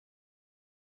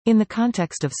In the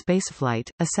context of spaceflight,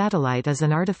 a satellite is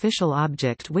an artificial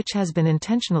object which has been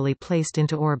intentionally placed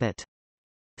into orbit.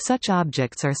 Such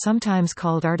objects are sometimes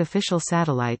called artificial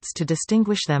satellites to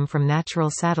distinguish them from natural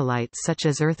satellites such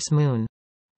as Earth's moon.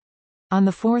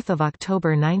 On 4 October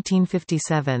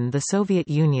 1957, the Soviet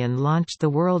Union launched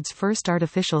the world's first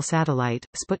artificial satellite,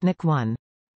 Sputnik 1.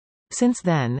 Since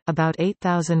then, about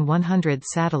 8,100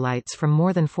 satellites from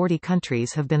more than 40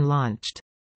 countries have been launched.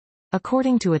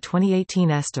 According to a 2018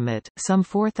 estimate, some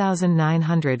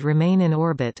 4,900 remain in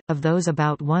orbit, of those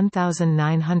about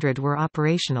 1,900 were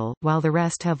operational, while the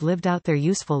rest have lived out their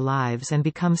useful lives and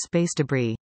become space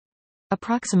debris.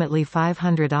 Approximately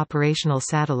 500 operational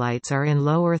satellites are in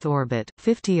low Earth orbit,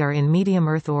 50 are in medium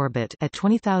Earth orbit at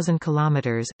 20,000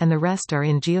 km, and the rest are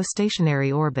in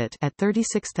geostationary orbit at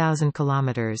 36,000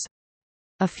 km.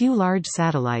 A few large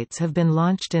satellites have been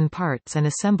launched in parts and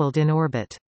assembled in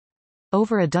orbit.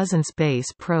 Over a dozen space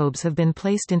probes have been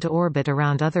placed into orbit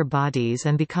around other bodies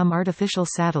and become artificial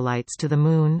satellites to the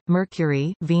Moon,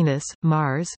 Mercury, Venus,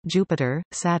 Mars, Jupiter,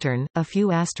 Saturn, a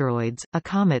few asteroids, a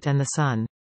comet and the Sun.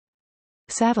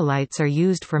 Satellites are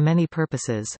used for many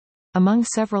purposes. Among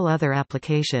several other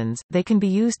applications, they can be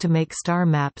used to make star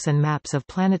maps and maps of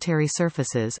planetary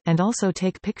surfaces, and also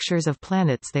take pictures of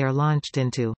planets they are launched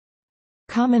into.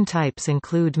 Common types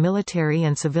include military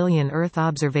and civilian Earth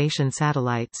observation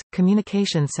satellites,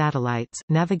 communication satellites,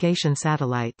 navigation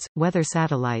satellites, weather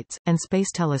satellites, and space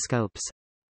telescopes.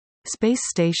 Space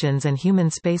stations and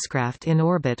human spacecraft in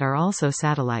orbit are also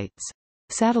satellites.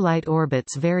 Satellite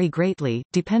orbits vary greatly,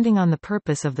 depending on the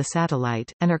purpose of the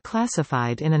satellite, and are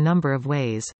classified in a number of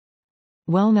ways.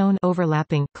 Well-known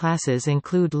overlapping classes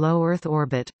include low Earth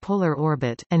orbit, polar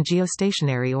orbit, and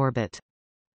geostationary orbit.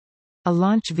 A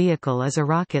launch vehicle is a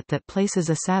rocket that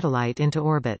places a satellite into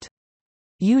orbit.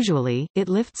 Usually, it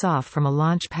lifts off from a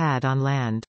launch pad on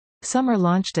land. Some are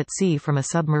launched at sea from a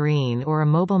submarine or a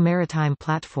mobile maritime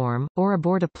platform, or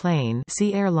aboard a plane,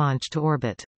 see air launch to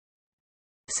orbit.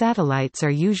 Satellites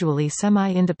are usually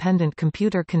semi-independent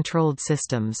computer-controlled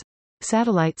systems.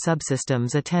 Satellite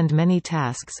subsystems attend many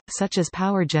tasks, such as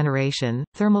power generation,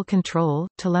 thermal control,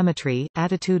 telemetry,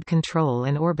 attitude control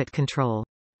and orbit control.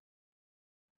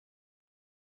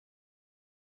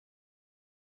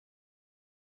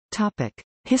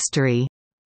 History.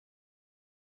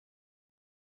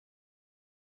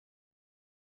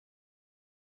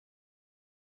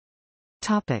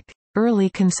 Early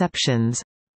conceptions.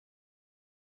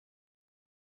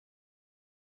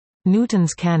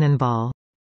 Newton's cannonball,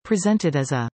 presented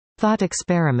as a thought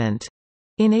experiment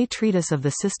in A Treatise of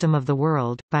the System of the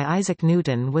World, by Isaac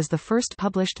Newton, was the first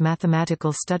published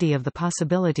mathematical study of the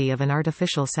possibility of an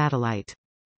artificial satellite.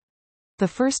 The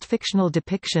first fictional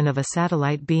depiction of a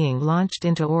satellite being launched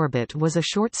into orbit was a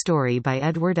short story by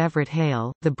Edward Everett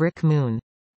Hale, The Brick Moon.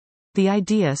 The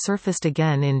idea surfaced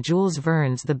again in Jules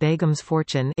Verne's The Begum's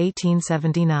Fortune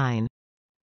 1879.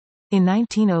 In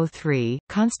 1903,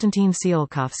 Konstantin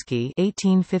Tsiolkovsky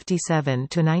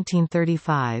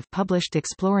 (1857–1935) published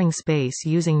Exploring Space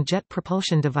Using Jet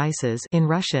Propulsion Devices in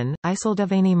Russian,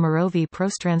 Isildovany Mirovi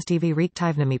Prostranstivi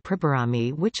Reaktivnimi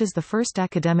Priborami, which is the first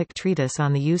academic treatise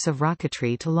on the use of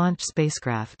rocketry to launch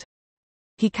spacecraft.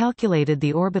 He calculated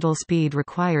the orbital speed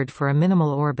required for a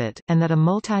minimal orbit, and that a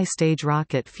multi-stage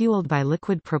rocket fueled by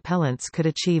liquid propellants could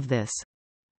achieve this.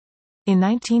 In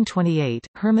 1928,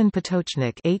 Hermann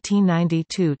Potočnik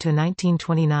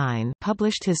 (1892–1929)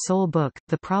 published his sole book,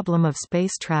 The Problem of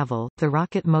Space Travel, The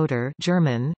Rocket Motor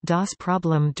 (German: Das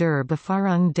Problem der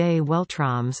Befahrung des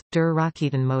Weltraums, der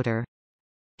Raketenmotor).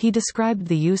 He described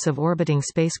the use of orbiting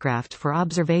spacecraft for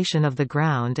observation of the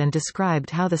ground and described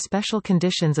how the special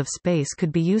conditions of space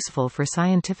could be useful for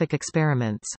scientific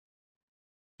experiments.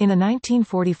 In a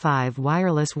 1945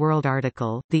 Wireless World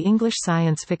article, the English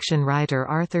science fiction writer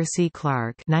Arthur C.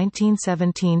 Clarke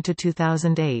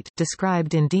 (1917–2008)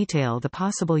 described in detail the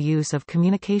possible use of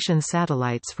communications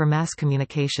satellites for mass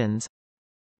communications.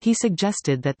 He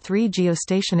suggested that 3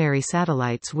 geostationary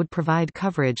satellites would provide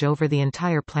coverage over the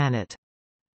entire planet.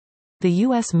 The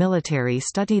U.S. military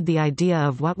studied the idea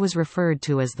of what was referred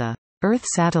to as the Earth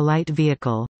Satellite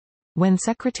Vehicle when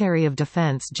Secretary of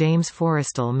Defense James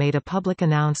Forrestal made a public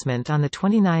announcement on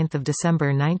 29 December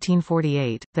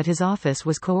 1948, that his office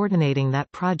was coordinating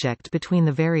that project between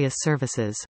the various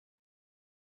services.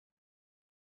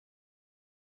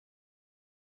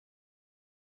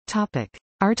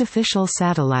 Artificial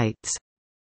satellites.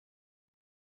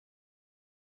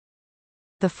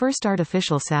 The first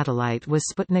artificial satellite was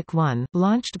Sputnik 1,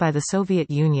 launched by the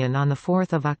Soviet Union on 4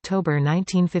 October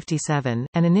 1957,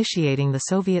 and initiating the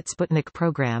Soviet Sputnik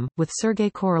program, with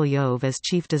Sergei Korolyov as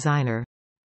chief designer.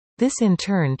 This in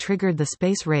turn triggered the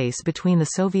space race between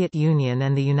the Soviet Union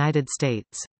and the United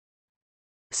States.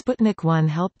 Sputnik 1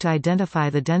 helped to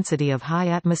identify the density of high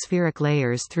atmospheric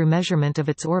layers through measurement of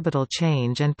its orbital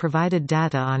change and provided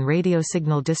data on radio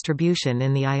signal distribution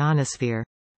in the ionosphere.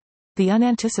 The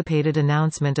unanticipated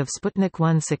announcement of Sputnik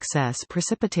 1's success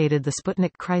precipitated the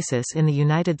Sputnik crisis in the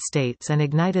United States and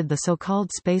ignited the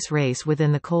so-called space race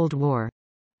within the Cold War.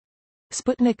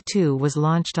 Sputnik 2 was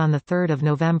launched on 3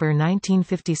 November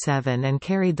 1957 and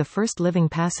carried the first living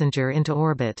passenger into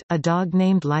orbit, a dog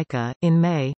named Laika. In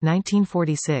May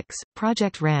 1946,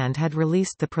 Project RAND had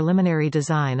released the preliminary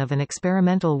design of an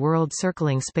experimental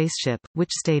world-circling spaceship,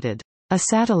 which stated, "A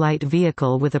satellite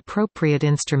vehicle with appropriate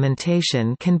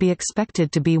instrumentation can be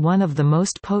expected to be one of the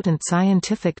most potent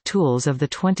scientific tools of the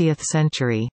 20th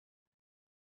century."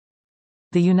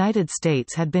 The United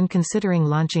States had been considering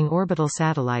launching orbital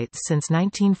satellites since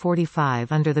 1945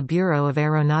 under the Bureau of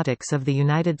Aeronautics of the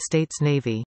United States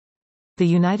Navy. The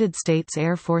United States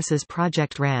Air Force's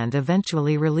Project RAND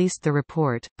eventually released the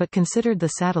report, but considered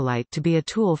the satellite to be a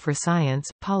tool for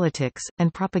science, politics,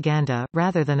 and propaganda,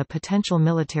 rather than a potential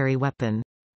military weapon.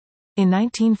 In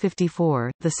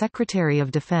 1954, the Secretary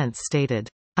of Defense stated,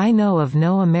 "I know of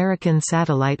no American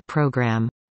satellite program."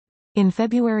 In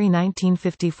February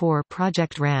 1954,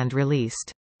 Project RAND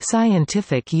released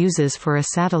Scientific Uses for a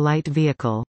Satellite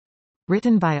Vehicle,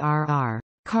 written by R.R.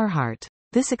 Carhart.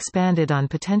 This expanded on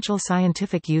potential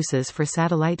scientific uses for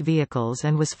satellite vehicles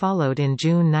and was followed in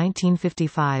June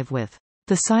 1955 with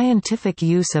The Scientific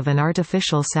Use of an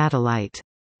Artificial Satellite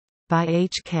by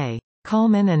H.K.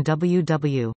 Coleman and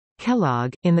W.W.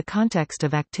 Kellogg. In the context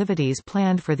of activities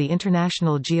planned for the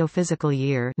International Geophysical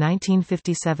Year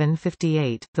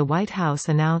 1957-58, the White House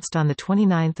announced on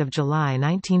 29 July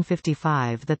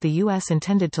 1955 that the U.S.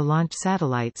 intended to launch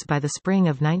satellites by the spring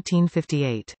of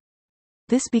 1958.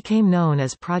 This became known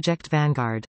as Project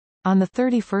Vanguard. On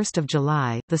 31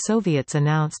 July, the Soviets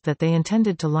announced that they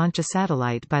intended to launch a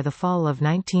satellite by the fall of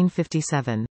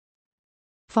 1957.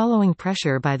 Following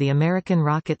pressure by the American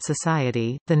Rocket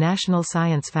Society, the National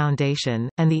Science Foundation,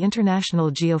 and the International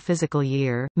Geophysical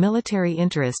Year, military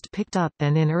interest picked up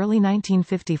and in early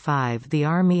 1955 the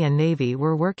Army and Navy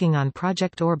were working on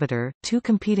Project Orbiter, two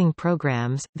competing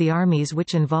programs, the Army's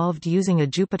which involved using a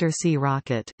Jupiter C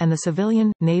rocket, and the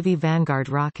civilian, Navy Vanguard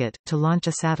rocket, to launch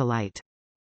a satellite.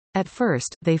 At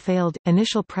first, they failed.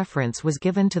 Initial preference was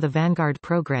given to the Vanguard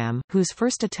program, whose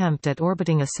first attempt at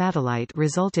orbiting a satellite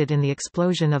resulted in the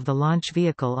explosion of the launch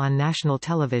vehicle on national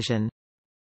television.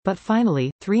 But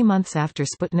finally, 3 months after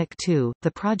Sputnik 2,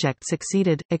 the project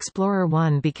succeeded. Explorer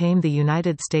 1 became the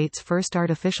United States' first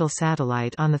artificial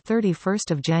satellite on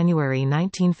 31 January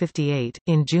 1958.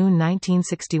 In June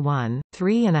 1961,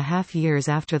 3.5 years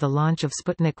after the launch of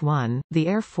Sputnik 1, the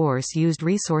Air Force used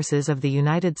resources of the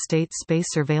United States Space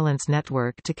Surveillance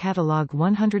Network to catalog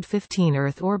 115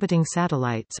 Earth-orbiting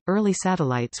satellites. Early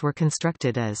satellites were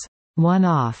constructed as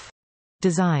one-off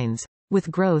designs. With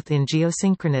growth in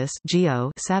geosynchronous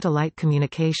satellite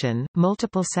communication,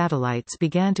 multiple satellites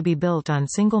began to be built on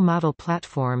single-model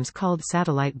platforms called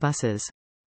satellite buses.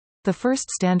 The first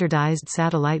standardized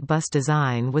satellite bus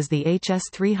design was the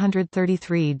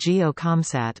HS-333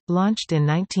 GEO-COMSAT, launched in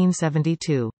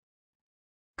 1972.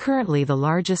 Currently the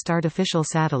largest artificial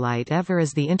satellite ever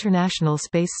is the International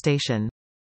Space Station.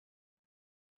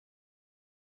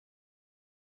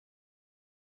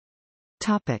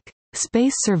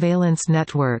 Space Surveillance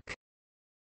Network.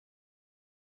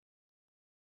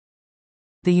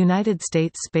 The United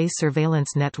States Space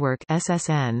Surveillance Network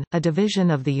 (SSN), a division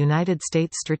of the United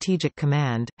States Strategic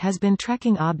Command, has been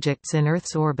tracking objects in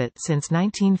Earth's orbit since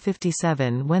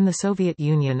 1957 when the Soviet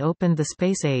Union opened the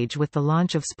space age with the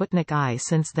launch of Sputnik I.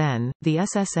 Since then, the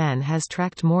SSN has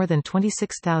tracked more than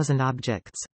 26,000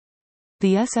 objects.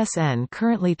 The SSN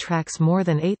currently tracks more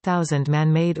than 8,000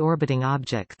 man-made orbiting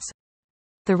objects.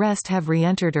 The rest have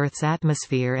re-entered Earth's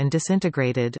atmosphere and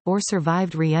disintegrated, or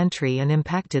survived re-entry and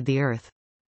impacted the Earth.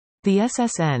 The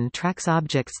SSN tracks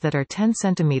objects that are 10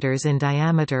 cm in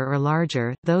diameter or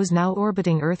larger. Those now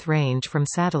orbiting Earth range from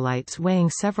satellites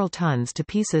weighing several tons to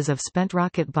pieces of spent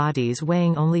rocket bodies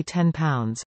weighing only 10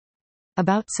 pounds.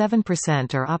 About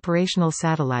 7% are operational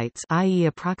satellites, i.e.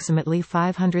 approximately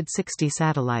 560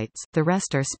 satellites, the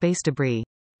rest are space debris.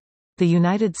 The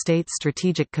United States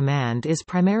Strategic Command is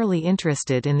primarily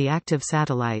interested in the active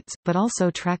satellites, but also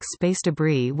tracks space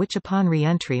debris which upon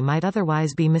re-entry might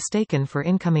otherwise be mistaken for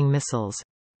incoming missiles.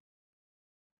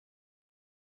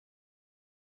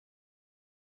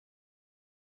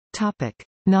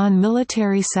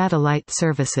 Non-military satellite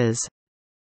services.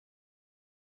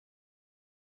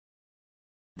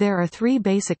 There are three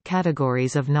basic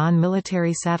categories of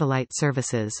non-military satellite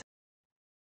services.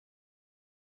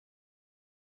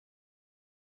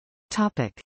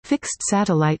 Topic: Fixed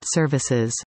satellite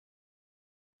services.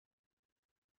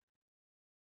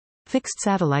 Fixed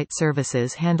satellite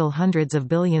services handle hundreds of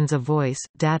billions of voice,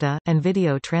 data, and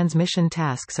video transmission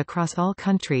tasks across all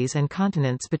countries and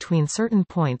continents between certain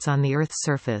points on the Earth's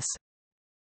surface.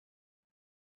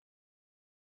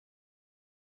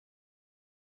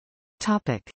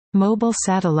 Topic: Mobile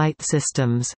satellite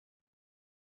systems.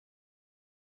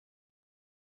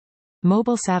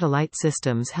 Mobile satellite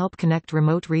systems help connect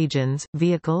remote regions,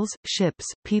 vehicles, ships,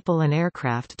 people and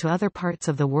aircraft to other parts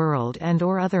of the world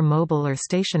and/or other mobile or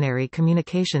stationary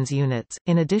communications units,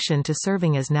 in addition to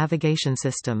serving as navigation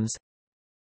systems.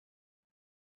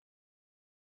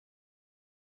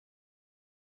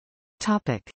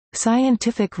 Topic: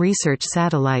 Scientific research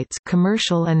satellites,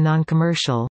 commercial and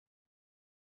non-commercial.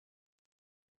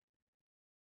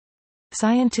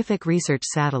 Scientific research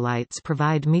satellites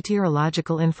provide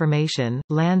meteorological information,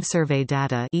 land survey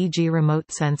data e.g. remote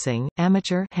sensing,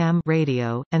 amateur ham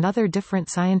radio, and other different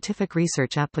scientific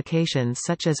research applications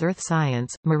such as earth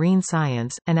science, marine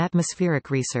science, and atmospheric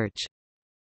research.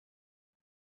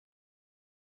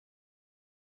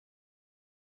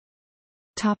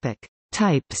 Topic: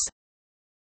 Types.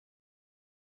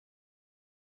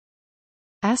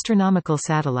 Astronomical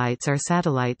satellites are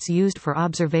satellites used for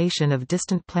observation of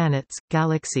distant planets,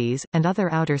 galaxies, and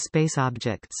other outer space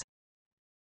objects.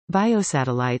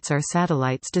 Biosatellites are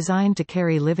satellites designed to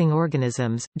carry living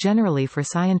organisms, generally for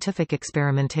scientific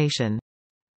experimentation.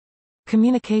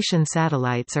 Communication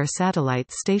satellites are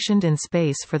satellites stationed in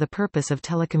space for the purpose of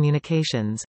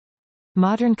telecommunications.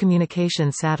 Modern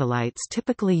communication satellites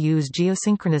typically use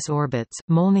geosynchronous orbits,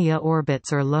 Molniya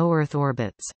orbits or low Earth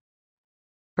orbits.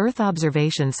 Earth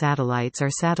observation satellites are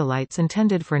satellites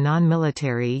intended for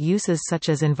non-military uses such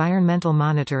as environmental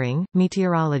monitoring,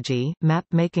 meteorology,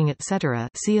 map-making etc.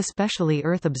 See especially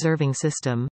Earth Observing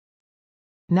System.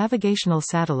 Navigational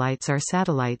satellites are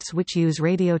satellites which use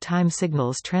radio time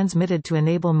signals transmitted to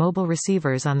enable mobile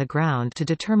receivers on the ground to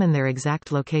determine their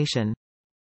exact location.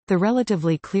 The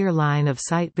relatively clear line of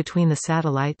sight between the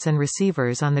satellites and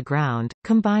receivers on the ground,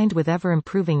 combined with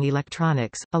ever-improving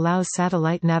electronics, allows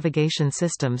satellite navigation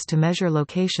systems to measure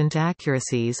location to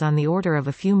accuracies on the order of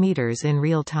a few meters in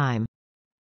real time.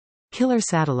 Killer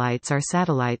satellites are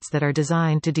satellites that are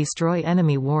designed to destroy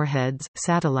enemy warheads,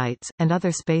 satellites, and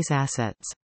other space assets.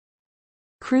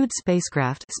 Crewed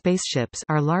spacecraft spaceships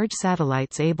are large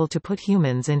satellites able to put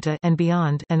humans into and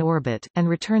beyond an orbit, and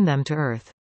return them to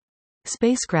Earth.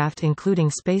 Spacecraft including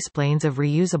spaceplanes of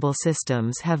reusable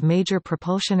systems have major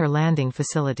propulsion or landing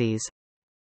facilities.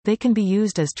 They can be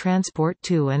used as transport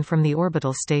to and from the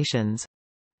orbital stations.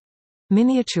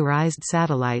 Miniaturized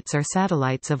satellites are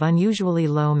satellites of unusually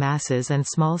low masses and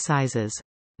small sizes.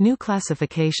 New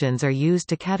classifications are used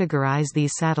to categorize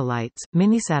these satellites: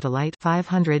 minisatellite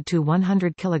 500 to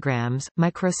 100 kilograms,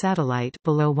 microsatellite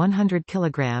below 100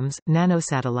 kilograms,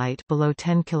 nanosatellite below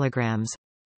 10 kilograms.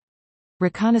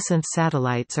 Reconnaissance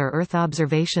satellites are Earth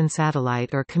observation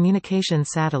satellite or communication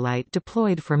satellite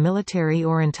deployed for military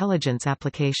or intelligence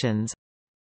applications.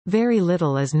 Very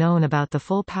little is known about the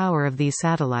full power of these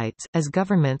satellites, as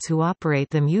governments who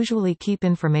operate them usually keep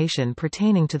information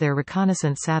pertaining to their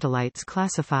reconnaissance satellites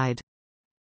classified.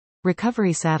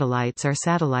 Recovery satellites are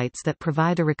satellites that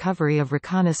provide a recovery of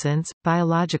reconnaissance,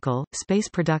 biological, space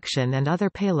production and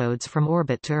other payloads from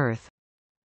orbit to Earth.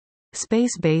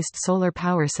 Space-based solar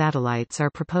power satellites are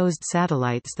proposed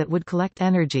satellites that would collect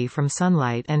energy from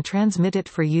sunlight and transmit it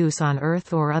for use on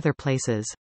Earth or other places.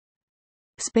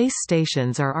 Space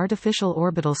stations are artificial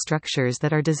orbital structures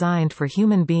that are designed for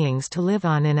human beings to live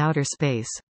on in outer space.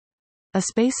 A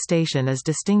space station is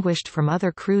distinguished from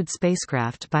other crewed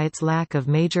spacecraft by its lack of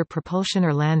major propulsion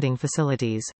or landing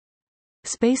facilities.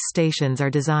 Space stations are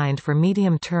designed for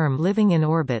medium-term living in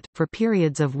orbit, for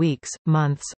periods of weeks,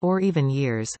 months, or even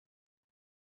years.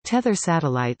 Tether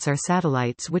satellites are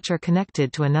satellites which are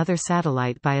connected to another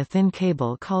satellite by a thin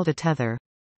cable called a tether.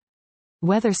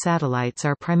 Weather satellites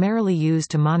are primarily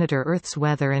used to monitor Earth's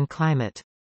weather and climate.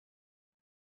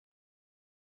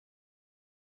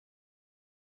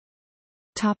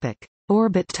 Topic: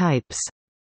 Orbit types.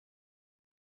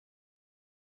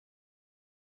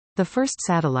 The first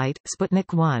satellite,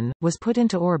 Sputnik 1, was put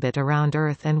into orbit around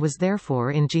Earth and was therefore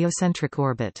in geocentric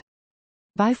orbit.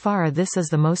 By far this is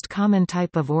the most common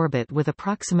type of orbit, with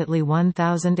approximately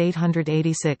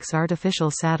 1,886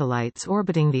 artificial satellites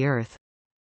orbiting the Earth.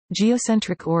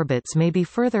 Geocentric orbits may be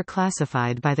further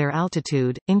classified by their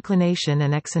altitude, inclination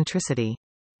and eccentricity.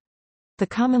 The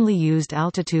commonly used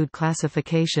altitude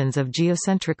classifications of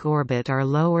geocentric orbit are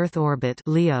low Earth orbit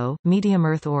 (LEO), medium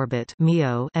Earth orbit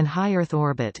 (MEO), and high Earth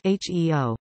orbit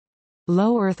 (HEO).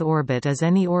 Low Earth orbit is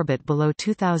any orbit below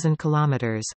 2,000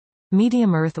 km.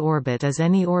 Medium Earth orbit is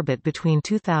any orbit between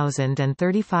 2,000 and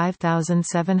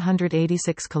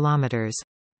 35,786 km.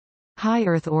 High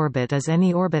Earth orbit is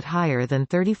any orbit higher than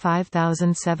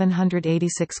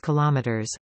 35,786 km.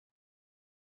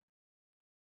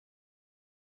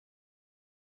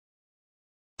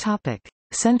 Topic: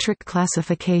 Centric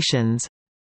classifications.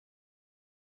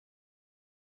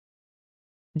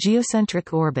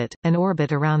 Geocentric orbit, an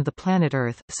orbit around the planet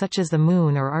Earth, such as the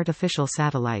Moon or artificial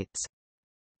satellites.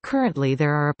 Currently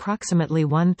there are approximately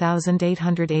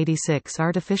 1,886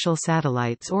 artificial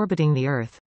satellites orbiting the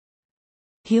Earth.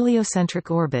 Heliocentric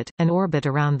orbit, an orbit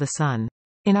around the Sun.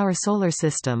 In our solar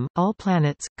system, all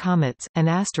planets, comets, and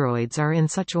asteroids are in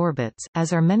such orbits,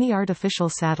 as are many artificial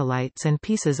satellites and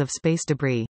pieces of space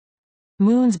debris.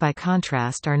 Moons by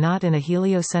contrast are not in a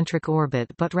heliocentric orbit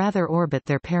but rather orbit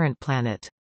their parent planet.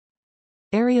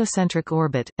 Areocentric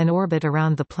orbit, an orbit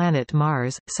around the planet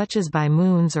Mars, such as by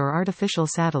moons or artificial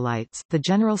satellites. The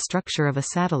general structure of a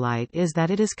satellite is that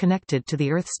it is connected to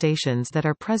the Earth stations that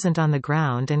are present on the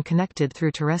ground and connected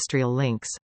through terrestrial links.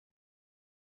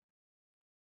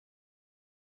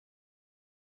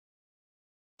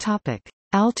 Topic: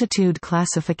 Altitude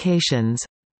classifications.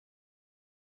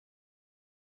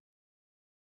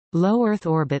 Low Earth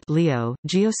orbit (LEO),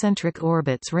 geocentric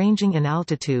orbits ranging in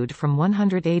altitude from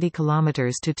 180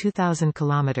 km to 2,000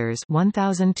 km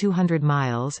 (1,200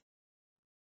 miles).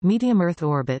 Medium Earth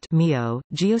orbit (MEO),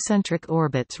 geocentric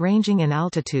orbits ranging in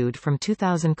altitude from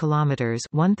 2,000 km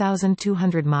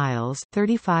 (1,200 miles),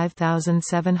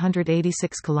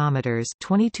 35,786 km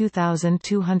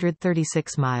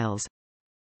 (22,236 miles).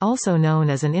 Also known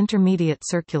as an intermediate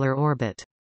circular orbit.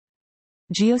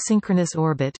 Geosynchronous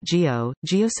orbit (GEO),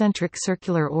 geocentric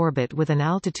circular orbit with an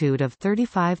altitude of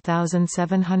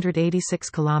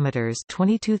 35,786 km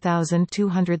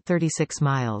 (22,236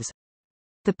 miles).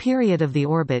 The period of the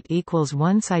orbit equals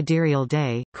one sidereal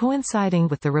day, coinciding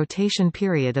with the rotation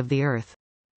period of the Earth.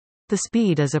 The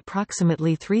speed is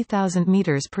approximately 3,000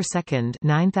 meters per second,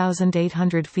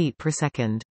 9,800 feet per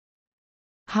second.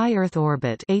 High Earth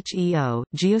orbit (HEO),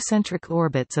 geocentric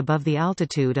orbits above the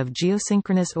altitude of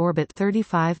geosynchronous orbit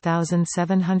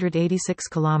 35,786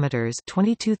 km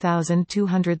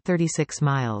 (22,236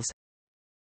 miles).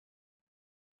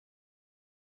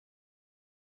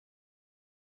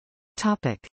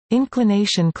 Topic: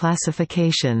 Inclination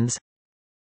classifications.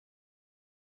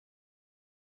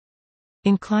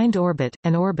 Inclined orbit,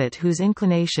 an orbit whose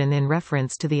inclination in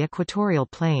reference to the equatorial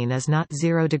plane is not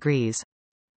 0 degrees.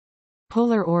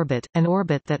 Polar orbit, an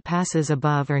orbit that passes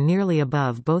above or nearly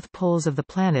above both poles of the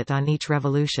planet on each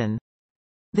revolution.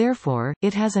 Therefore,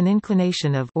 it has an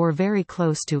inclination of or very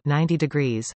close to 90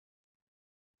 degrees.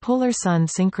 Polar Sun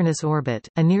synchronous orbit,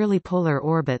 a nearly polar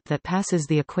orbit that passes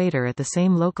the equator at the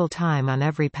same local time on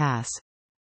every pass.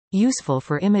 Useful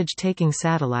for image-taking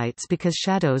satellites because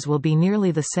shadows will be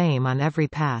nearly the same on every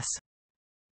pass.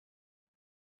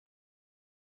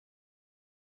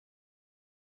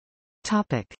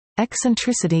 Topic: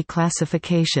 Eccentricity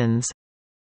classifications.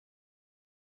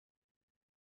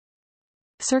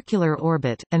 Circular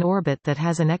orbit, an orbit that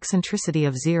has an eccentricity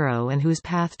of 0 and whose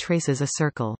path traces a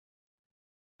circle.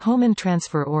 Hohmann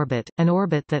transfer orbit, an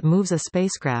orbit that moves a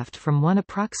spacecraft from one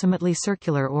approximately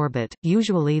circular orbit,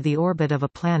 usually the orbit of a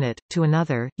planet, to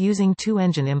another, using two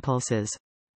engine impulses.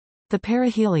 The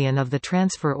perihelion of the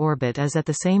transfer orbit is at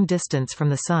the same distance from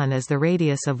the Sun as the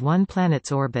radius of one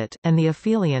planet's orbit, and the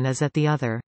aphelion is at the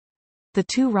other. The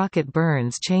two rocket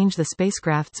burns change the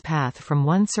spacecraft's path from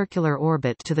one circular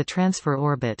orbit to the transfer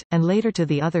orbit, and later to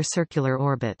the other circular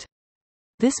orbit.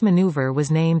 This maneuver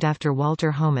was named after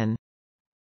Walter Hohmann.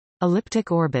 Elliptic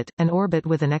orbit, an orbit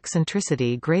with an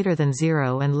eccentricity greater than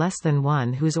 0 and less than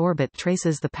 1 whose orbit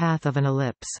traces the path of an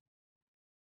ellipse.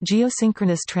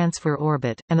 Geosynchronous transfer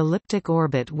orbit, an elliptic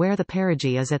orbit where the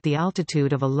perigee is at the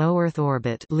altitude of a low Earth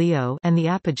orbit (LEO) and the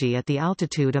apogee at the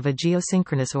altitude of a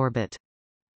geosynchronous orbit.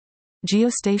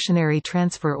 Geostationary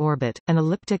transfer orbit, an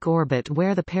elliptic orbit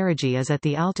where the perigee is at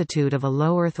the altitude of a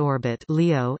low Earth orbit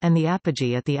 (LEO) and the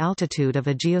apogee at the altitude of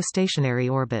a geostationary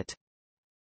orbit.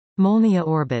 Molniya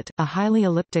orbit, a highly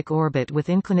elliptic orbit with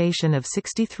inclination of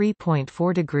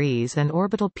 63.4 degrees and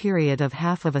orbital period of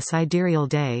half of a sidereal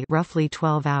day, roughly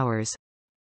 12 hours.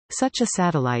 Such a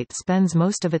satellite spends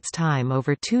most of its time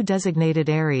over two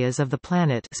designated areas of the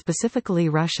planet, specifically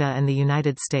Russia and the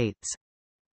United States.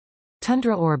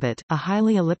 Tundra orbit, a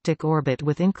highly elliptic orbit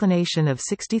with inclination of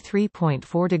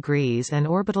 63.4 degrees and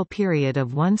orbital period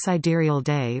of 1 sidereal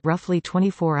day, roughly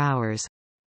 24 hours.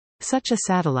 Such a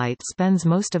satellite spends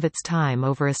most of its time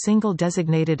over a single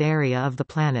designated area of the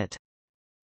planet.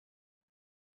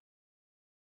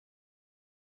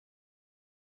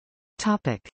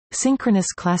 Topic: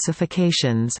 Synchronous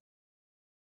classifications.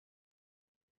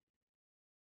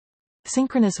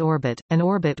 Synchronous orbit, an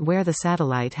orbit where the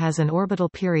satellite has an orbital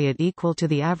period equal to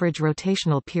the average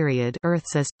rotational period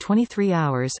Earth's as 23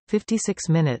 hours, 56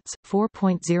 minutes,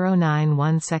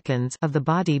 4.091 seconds of the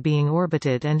body being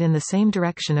orbited and in the same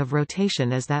direction of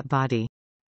rotation as that body.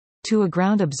 To a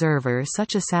ground observer,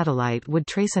 such a satellite would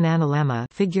trace an analemma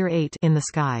figure 8 in the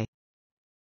sky.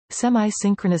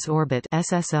 Semi-synchronous orbit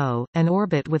 (SSO), an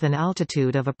orbit with an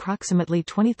altitude of approximately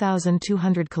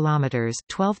 20,200 kilometers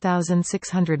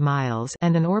 (12,600 miles)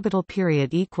 and an orbital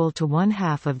period equal to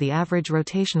 1/2 of the average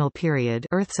rotational period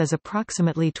Earth's as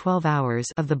approximately 12 hours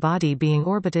of the body being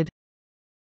orbited.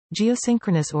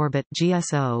 Geosynchronous orbit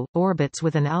 (GSO), orbits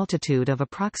with an altitude of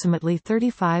approximately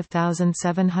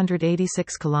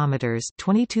 35,786 kilometers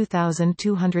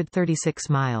 (22,236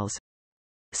 miles).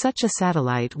 Such a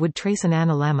satellite would trace an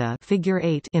analemma figure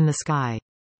 8 in the sky.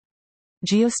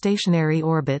 Geostationary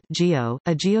orbit (GEO),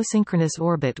 a geosynchronous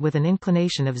orbit with an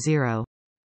inclination of 0.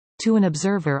 To an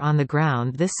observer on the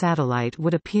ground, this satellite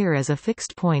would appear as a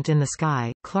fixed point in the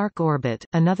sky. Clarke orbit,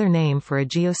 another name for a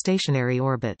geostationary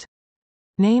orbit.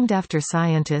 Named after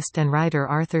scientist and writer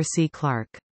Arthur C.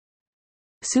 Clarke.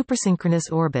 Supersynchronous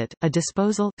orbit, a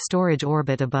disposal, storage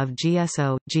orbit above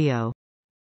GSO, GEO.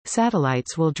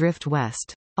 Satellites will drift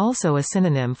west. Also a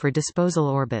synonym for disposal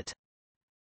orbit.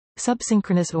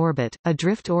 Subsynchronous orbit, a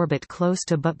drift orbit close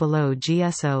to but below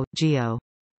GSO, GEO.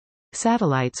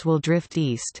 Satellites will drift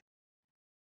east.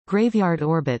 Graveyard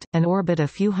orbit, an orbit a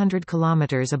few hundred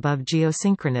kilometers above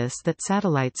geosynchronous that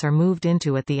satellites are moved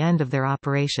into at the end of their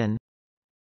operation.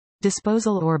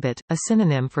 Disposal orbit, a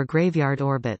synonym for graveyard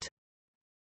orbit.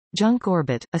 Junk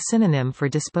orbit, a synonym for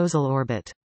disposal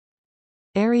orbit.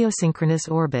 Areosynchronous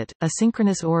orbit, a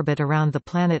synchronous orbit around the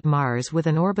planet Mars with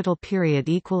an orbital period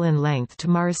equal in length to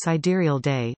Mars' sidereal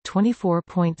day,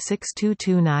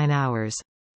 24.6229 hours.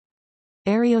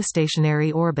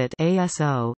 Areostationary orbit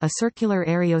 (ASO), a circular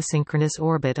areosynchronous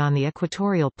orbit on the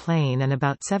equatorial plane and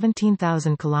about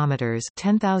 17,000 kilometers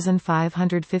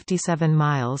 (10,557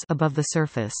 miles) above the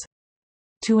surface.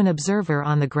 To an observer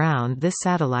on the ground, this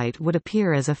satellite would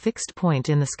appear as a fixed point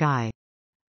in the sky.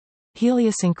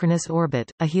 Heliosynchronous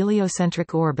orbit, a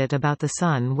heliocentric orbit about the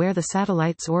Sun where the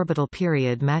satellite's orbital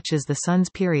period matches the Sun's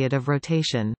period of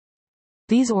rotation.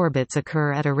 These orbits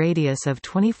occur at a radius of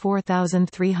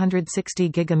 24,360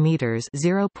 gigameters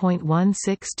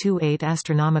 (0.1628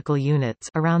 astronomical units)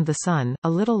 around the Sun, a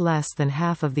little less than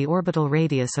half of the orbital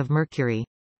radius of Mercury.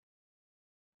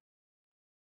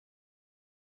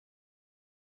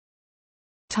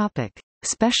 Topic: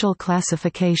 Special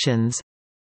classifications.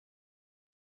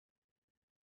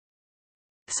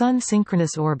 Sun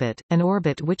synchronous orbit, an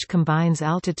orbit which combines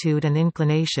altitude and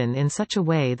inclination in such a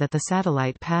way that the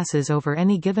satellite passes over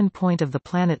any given point of the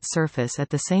planet's surface at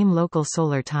the same local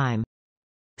solar time.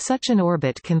 Such an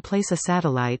orbit can place a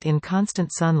satellite in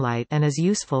constant sunlight and is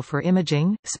useful for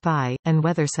imaging, spy, and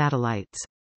weather satellites.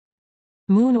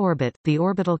 Moon orbit, the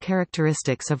orbital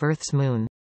characteristics of Earth's moon.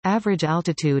 Average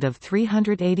altitude of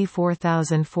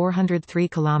 384,403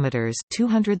 kilometers,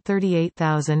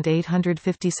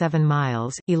 238,857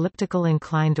 miles, elliptical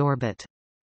inclined orbit.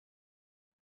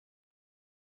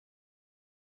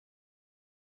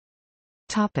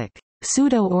 Topic: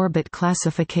 Pseudo-orbit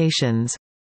classifications.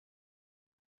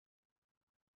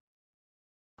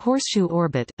 Horseshoe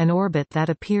orbit, an orbit that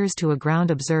appears to a ground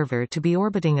observer to be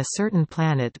orbiting a certain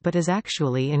planet but is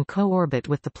actually in co-orbit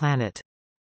with the planet.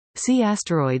 See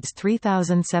asteroids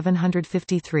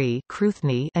 3753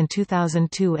 Cruithne and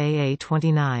 2002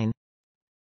 AA29.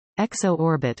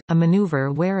 Exo-orbit, a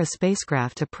maneuver where a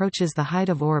spacecraft approaches the height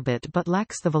of orbit but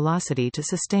lacks the velocity to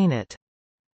sustain it.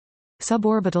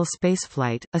 Suborbital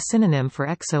spaceflight, a synonym for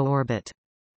exo-orbit.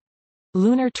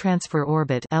 Lunar transfer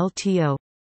orbit (LTO).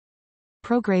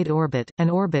 Prograde orbit, an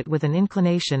orbit with an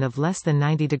inclination of less than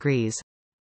 90 degrees.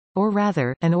 Or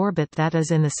rather, an orbit that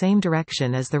is in the same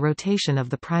direction as the rotation of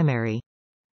the primary.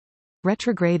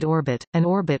 Retrograde orbit, an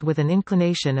orbit with an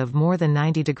inclination of more than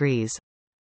 90 degrees.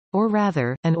 Or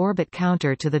rather, an orbit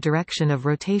counter to the direction of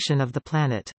rotation of the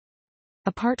planet.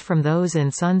 Apart from those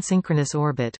in Sun synchronous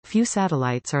orbit, few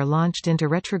satellites are launched into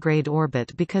retrograde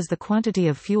orbit because the quantity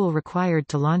of fuel required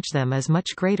to launch them is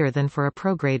much greater than for a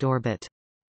prograde orbit.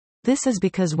 This is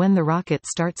because when the rocket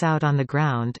starts out on the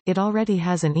ground, it already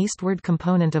has an eastward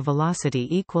component of velocity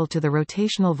equal to the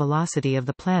rotational velocity of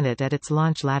the planet at its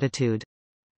launch latitude.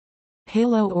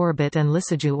 Halo orbit and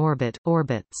Lissajous orbit,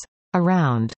 orbits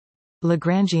around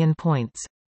Lagrangian points.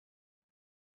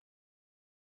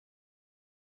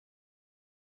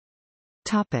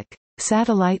 Topic: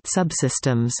 Satellite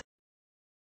subsystems.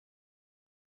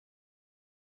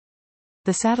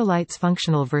 The satellite's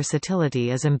functional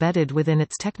versatility is embedded within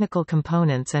its technical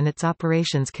components and its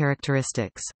operations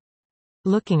characteristics.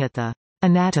 Looking at the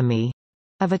anatomy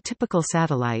of a typical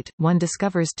satellite, one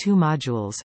discovers two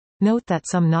modules. Note that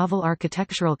some novel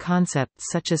architectural concepts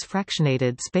such as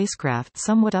fractionated spacecraft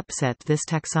somewhat upset this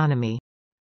taxonomy.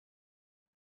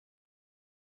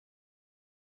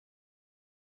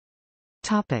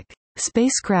 Topic: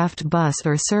 Spacecraft bus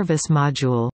or service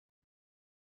module.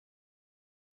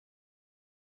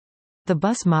 The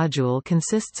bus module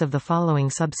consists of the following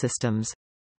subsystems.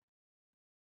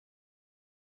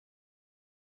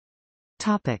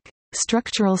 Topic: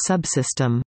 Structural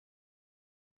subsystem.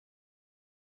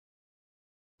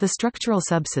 The structural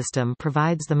subsystem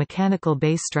provides the mechanical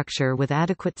base structure with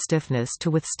adequate stiffness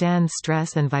to withstand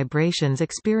stress and vibrations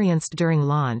experienced during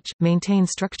launch, maintain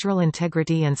structural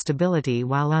integrity and stability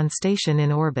while on station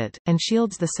in orbit, and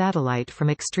shields the satellite from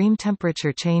extreme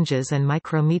temperature changes and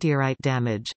micrometeorite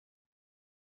damage.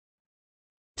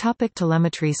 Topic: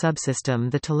 Telemetry subsystem.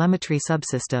 The telemetry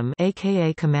subsystem,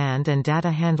 aka command and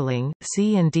data handling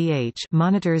 (C&DH),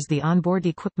 monitors the onboard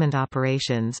equipment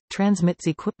operations, transmits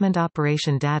equipment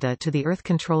operation data to the Earth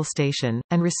Control Station,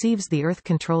 and receives the Earth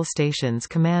Control Station's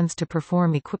commands to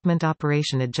perform equipment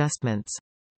operation adjustments.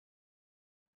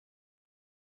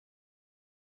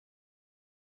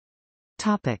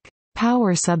 Topic: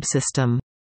 Power subsystem.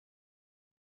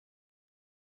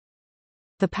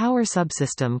 The power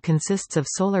subsystem consists of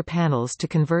solar panels to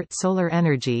convert solar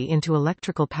energy into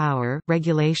electrical power,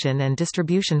 regulation and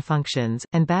distribution functions,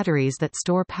 and batteries that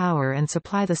store power and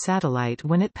supply the satellite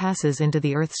when it passes into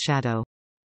the Earth's shadow.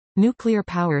 Nuclear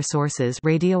power sources,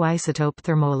 radioisotope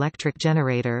thermoelectric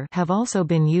generator, have also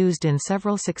been used in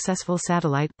several successful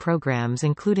satellite programs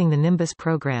including the Nimbus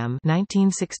program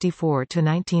 1964 to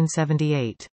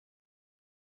 1978.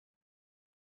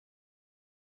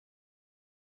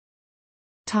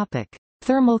 Topic: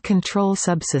 Thermal control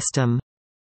subsystem.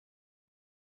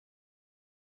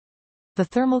 The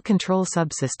thermal control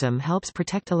subsystem helps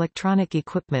protect electronic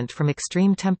equipment from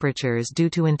extreme temperatures due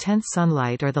to intense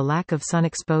sunlight or the lack of sun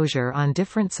exposure on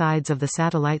different sides of the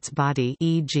satellite's body,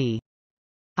 e.g.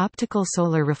 optical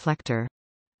solar reflector.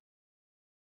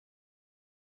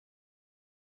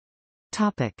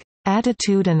 Topic: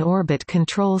 Attitude and orbit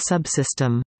control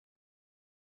subsystem.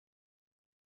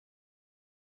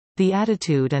 The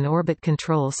attitude and orbit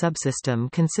control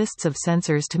subsystem consists of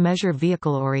sensors to measure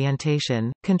vehicle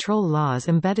orientation, control laws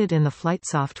embedded in the flight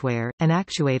software, and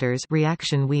actuators,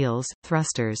 reaction wheels,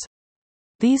 thrusters.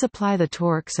 These apply the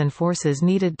torques and forces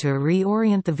needed to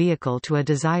reorient the vehicle to a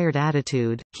desired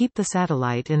attitude, keep the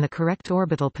satellite in the correct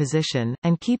orbital position,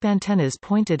 and keep antennas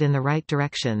pointed in the right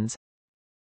directions.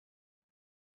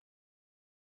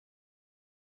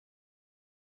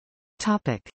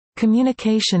 Topic: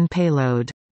 Communication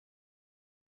payload.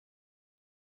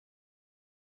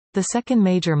 The second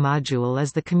major module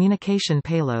is the communication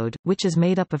payload, which is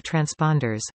made up of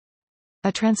transponders.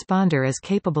 A transponder is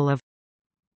capable of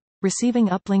receiving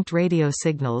uplinked radio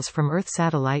signals from Earth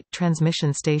satellite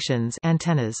transmission stations,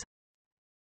 antennas,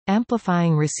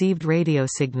 amplifying received radio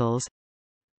signals,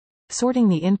 sorting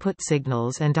the input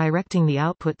signals and directing the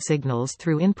output signals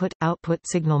through input-output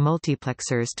signal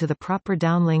multiplexers to the proper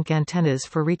downlink antennas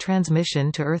for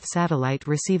retransmission to Earth satellite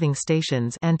receiving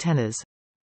stations, antennas.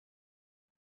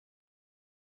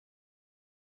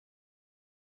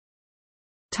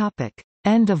 Topic: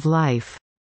 End of life.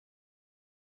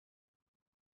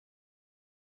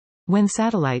 When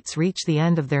satellites reach the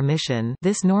end of their mission,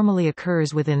 this normally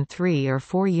occurs within 3 or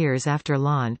 4 years after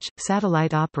launch,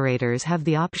 satellite operators have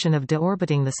the option of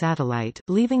deorbiting the satellite,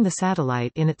 leaving the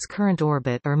satellite in its current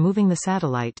orbit or moving the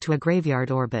satellite to a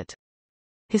graveyard orbit.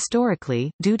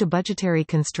 Historically, due to budgetary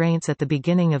constraints at the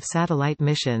beginning of satellite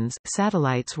missions,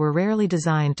 satellites were rarely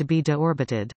designed to be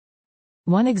deorbited.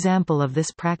 One example of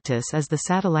this practice is the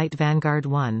satellite Vanguard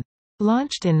 1.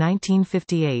 Launched in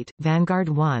 1958, Vanguard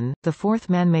 1, the fourth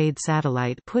man-made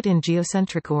satellite put in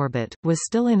geocentric orbit, was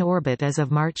still in orbit as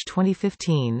of March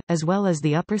 2015, as well as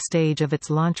the upper stage of its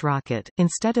launch rocket.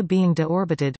 Instead of being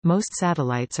deorbited, most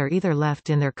satellites are either left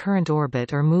in their current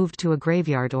orbit or moved to a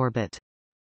graveyard orbit.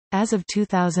 As of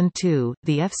 2002,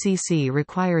 the FCC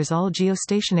requires all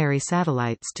geostationary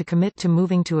satellites to commit to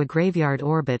moving to a graveyard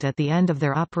orbit at the end of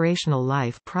their operational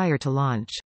life prior to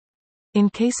launch. In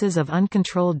cases of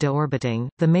uncontrolled deorbiting,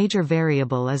 the major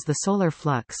variable is the solar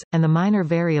flux, and the minor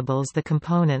variables the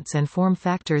components and form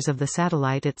factors of the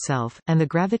satellite itself, and the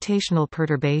gravitational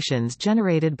perturbations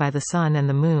generated by the Sun and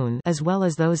the Moon, as well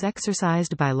as those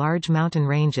exercised by large mountain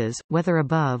ranges, whether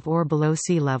above or below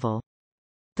sea level.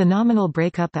 The nominal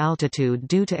breakup altitude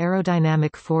due to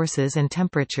aerodynamic forces and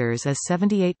temperatures is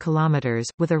 78 km,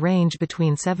 with a range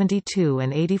between 72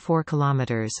 and 84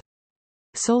 km.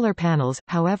 Solar panels,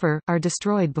 however, are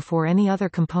destroyed before any other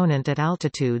component at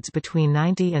altitudes between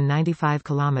 90 and 95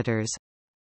 km.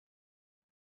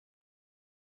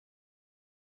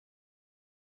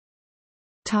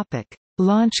 Topic: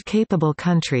 Launch-capable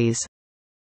countries.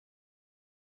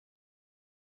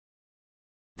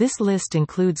 This list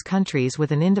includes countries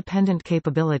with an independent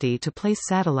capability to place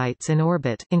satellites in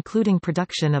orbit, including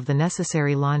production of the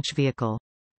necessary launch vehicle.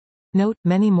 Note,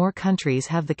 many more countries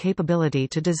have the capability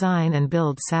to design and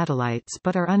build satellites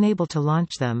but are unable to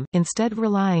launch them, instead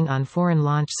relying on foreign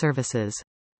launch services.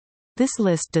 This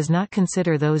list does not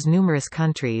consider those numerous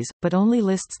countries, but only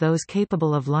lists those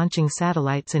capable of launching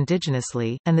satellites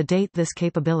indigenously, and the date this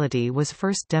capability was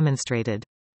first demonstrated.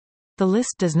 The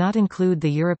list does not include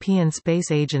the European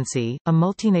Space Agency, a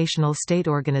multinational state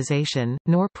organization,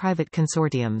 nor private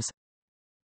consortiums.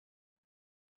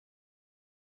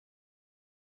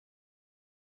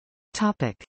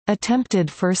 Topic: Attempted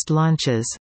first launches.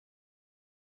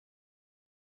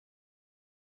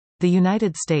 The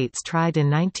United States tried in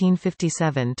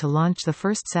 1957 to launch the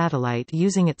first satellite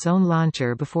using its own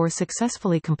launcher before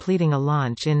successfully completing a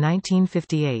launch in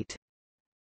 1958.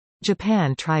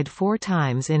 Japan tried 4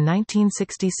 times in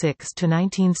 1966 to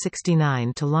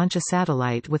 1969 to launch a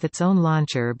satellite with its own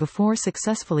launcher before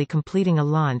successfully completing a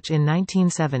launch in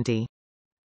 1970.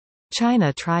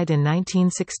 China tried in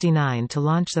 1969 to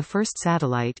launch the first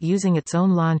satellite using its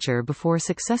own launcher before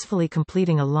successfully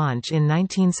completing a launch in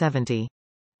 1970.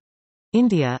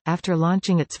 India, after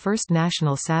launching its first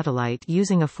national satellite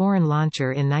using a foreign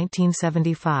launcher in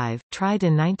 1975, tried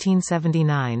in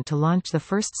 1979 to launch the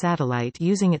first satellite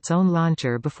using its own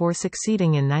launcher before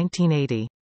succeeding in 1980.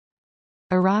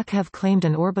 Iraq have claimed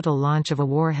an orbital launch of a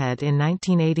warhead in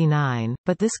 1989,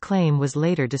 but this claim was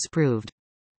later disproved.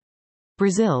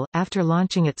 Brazil, after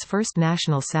launching its first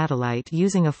national satellite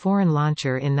using a foreign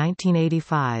launcher in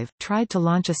 1985, tried to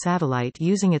launch a satellite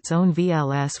using its own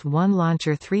VLS-1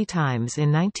 launcher 3 times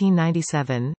in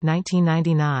 1997,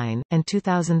 1999, and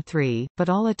 2003, but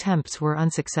all attempts were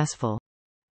unsuccessful.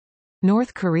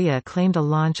 North Korea claimed a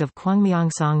launch of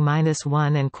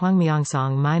Kwangmyongsong-1 and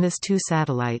Kwangmyongsong-2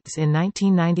 satellites in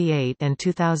 1998 and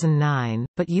 2009,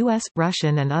 but U.S.,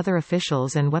 Russian and other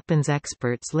officials and weapons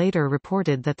experts later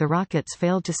reported that the rockets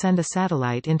failed to send a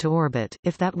satellite into orbit,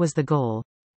 if that was the goal.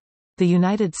 The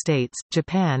United States,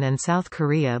 Japan and South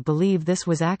Korea believe this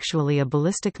was actually a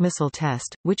ballistic missile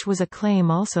test, which was a claim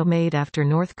also made after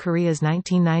North Korea's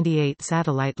 1998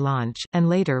 satellite launch, and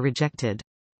later rejected.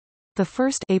 The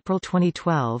first April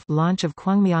 2012 launch of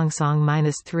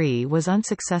Kwangmyongsong-3 was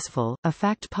unsuccessful, a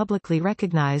fact publicly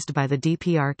recognized by the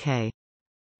DPRK.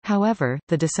 However,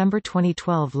 the December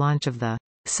 2012 launch of the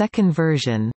second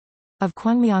version of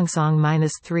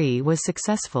Kwangmyongsong-3 was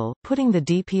successful, putting the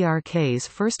DPRK's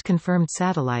first confirmed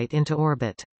satellite into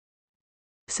orbit.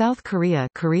 South Korea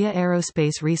Korea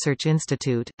Aerospace Research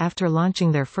Institute, after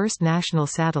launching their first national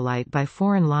satellite by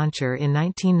foreign launcher in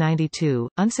 1992,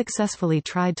 unsuccessfully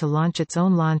tried to launch its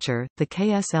own launcher, the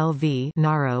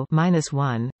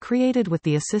KSLV-1, created with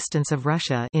the assistance of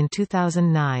Russia in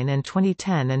 2009 and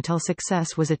 2010 until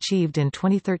success was achieved in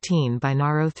 2013 by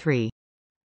NARO-3.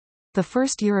 The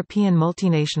first European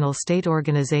multinational state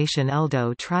organization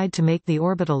ELDO tried to make the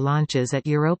orbital launches at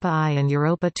Europa I and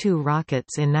Europa II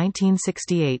rockets in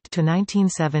 1968 to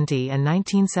 1970 and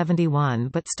 1971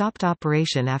 but stopped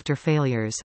operation after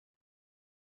failures.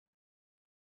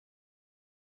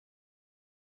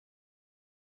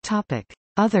 Topic: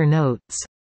 Other notes.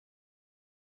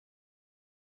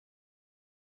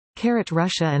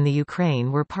 Russia and the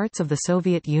Ukraine were parts of the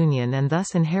Soviet Union and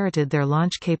thus inherited their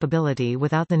launch capability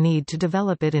without the need to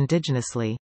develop it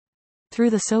indigenously. Through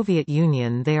the Soviet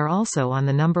Union they are also on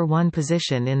the number 1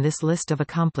 position in this list of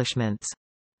accomplishments.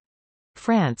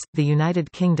 France, the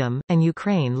United Kingdom, and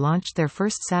Ukraine launched their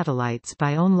first satellites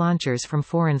by own launchers from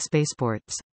foreign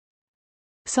spaceports.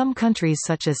 Some countries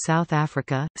such as South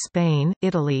Africa, Spain,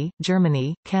 Italy,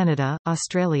 Germany, Canada,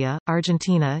 Australia,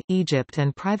 Argentina, Egypt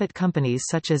and private companies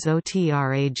such as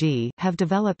OTRAG, have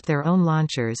developed their own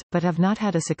launchers, but have not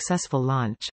had a successful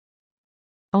launch.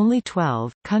 Only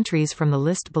 12 countries from the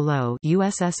list below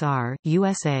USSR,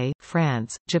 USA,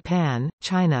 France, Japan,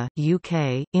 China,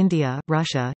 UK, India,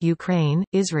 Russia, Ukraine,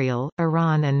 Israel,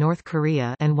 Iran and North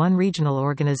Korea and one regional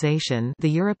organization, the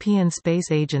European Space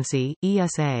Agency,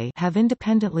 ESA, have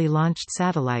independently launched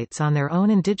satellites on their own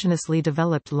indigenously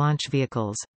developed launch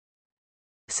vehicles.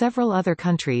 Several other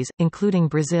countries, including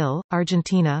Brazil,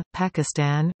 Argentina,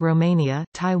 Pakistan, Romania,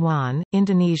 Taiwan,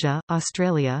 Indonesia,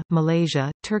 Australia, Malaysia,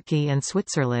 Turkey and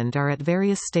Switzerland are at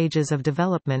various stages of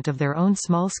development of their own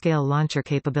small-scale launcher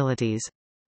capabilities.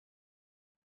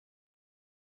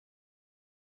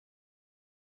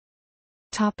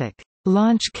 Topic: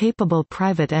 Launch-capable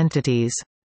private entities.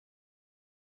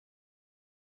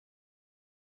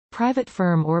 Private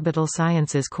firm Orbital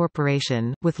Sciences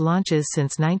Corporation, with launches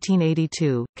since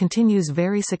 1982, continues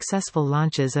very successful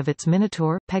launches of its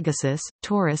Minotaur, Pegasus,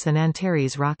 Taurus and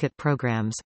Antares rocket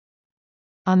programs.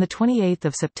 On 28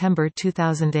 September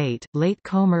 2008,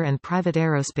 latecomer and private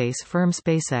aerospace firm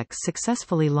SpaceX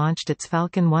successfully launched its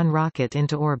Falcon 1 rocket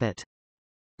into orbit.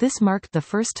 This marked the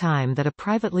first time that a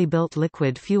privately built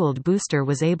liquid-fueled booster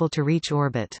was able to reach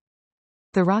orbit.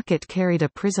 The rocket carried a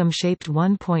prism-shaped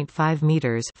 1.5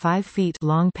 meters (5 feet)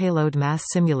 long payload mass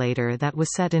simulator that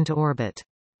was set into orbit.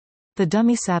 The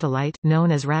dummy satellite, known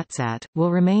as RATSAT,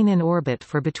 will remain in orbit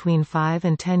for between 5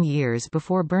 and 10 years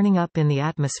before burning up in the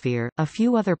atmosphere. A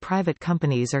few other private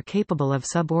companies are capable of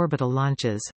suborbital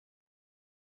launches.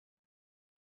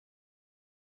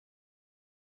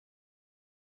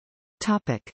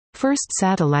 Topic: First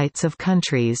satellites of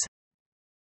countries.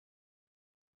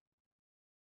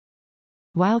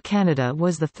 While Canada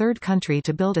was the third country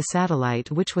to build a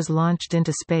satellite which was launched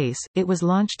into space, it was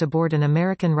launched aboard an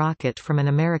American rocket from an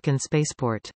American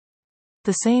spaceport.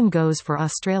 The same goes for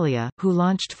Australia, who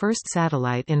launched first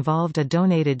satellite involved a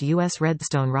donated U.S.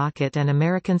 Redstone rocket and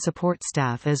American support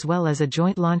staff as well as a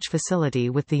joint launch facility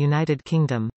with the United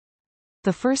Kingdom.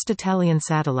 The first Italian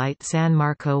satellite San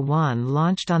Marco 1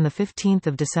 launched on 15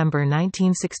 December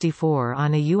 1964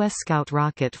 on a U.S. Scout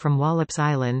rocket from Wallops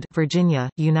Island,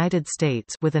 Virginia, United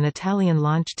States, with an Italian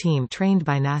launch team trained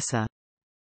by NASA.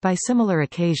 By similar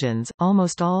occasions,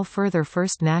 almost all further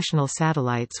first national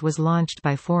satellites was launched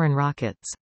by foreign rockets.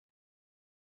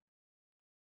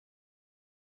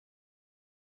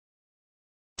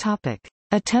 Topic: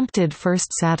 Attempted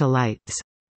first satellites.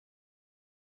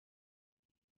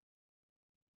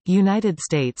 United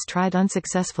States tried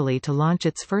unsuccessfully to launch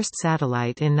its first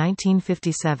satellite in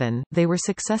 1957, they were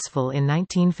successful in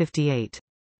 1958.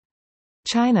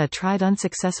 China tried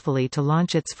unsuccessfully to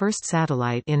launch its first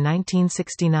satellite in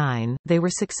 1969, they were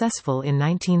successful in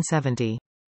 1970.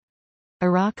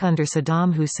 Iraq under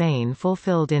Saddam Hussein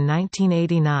fulfilled in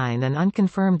 1989 an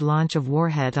unconfirmed launch of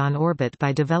warhead on orbit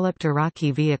by developed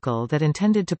Iraqi vehicle that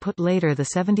intended to put later the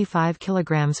 75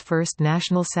 kg first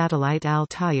national satellite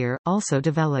Al-Tayr, also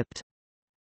developed.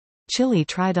 Chile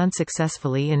tried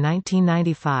unsuccessfully in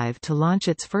 1995 to launch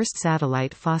its first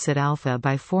satellite Fawcett Alpha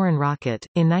by foreign rocket,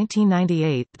 in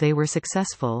 1998 they were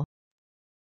successful.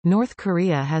 North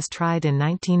Korea has tried in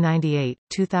 1998,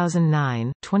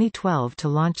 2009, 2012 to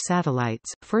launch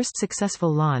satellites, first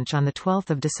successful launch on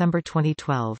 12 December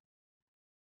 2012.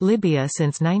 Libya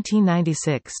since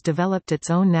 1996 developed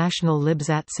its own national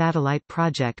Libsat satellite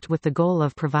project with the goal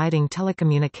of providing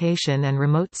telecommunication and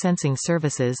remote sensing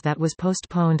services that was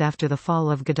postponed after the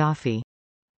fall of Gaddafi.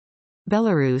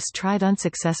 Belarus tried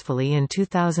unsuccessfully in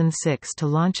 2006 to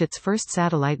launch its first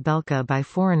satellite Belka by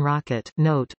foreign rocket.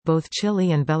 Note, both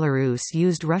Chile and Belarus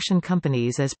used Russian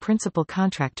companies as principal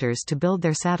contractors to build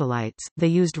their satellites. They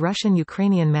used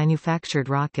Russian-Ukrainian manufactured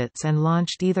rockets and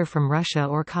launched either from Russia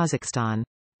or Kazakhstan.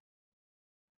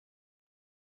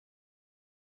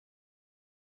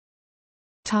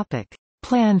 Topic: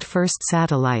 Planned first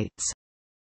satellites.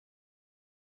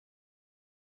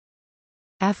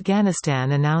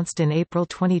 Afghanistan announced in April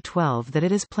 2012 that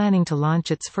it is planning to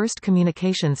launch its first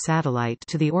communications satellite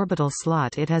to the orbital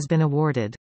slot it has been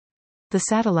awarded. The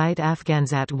satellite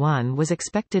Afghansat-1 was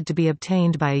expected to be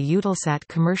obtained by a Eutelsat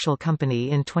commercial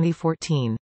company in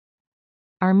 2014.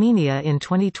 Armenia in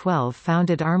 2012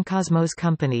 founded Armcosmos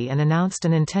Company and announced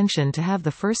an intention to have the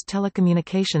first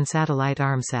telecommunication satellite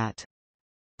Armsat.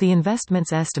 The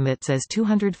investment's estimates as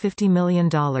 $250 million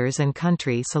and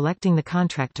country selecting the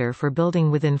contractor for building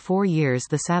within 4 years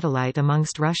the satellite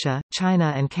amongst Russia,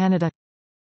 China and Canada.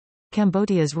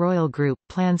 Cambodia's Royal Group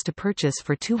plans to purchase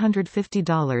for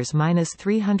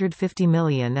 $250–350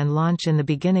 million and launch in the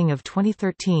beginning of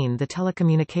 2013 the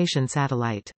telecommunication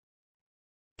satellite.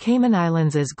 Cayman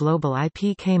Islands' Global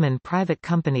IP Cayman private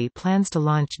company plans to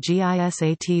launch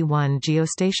GISAT-1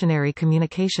 geostationary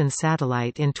communications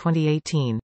satellite in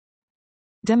 2018.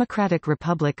 Democratic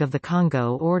Republic of the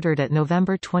Congo ordered at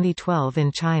November 2012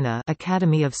 in China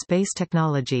Academy of Space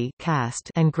Technology (CAST)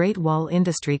 and Great Wall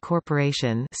Industry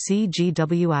Corporation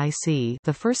 (CGWIC)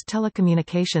 the first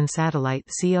telecommunication satellite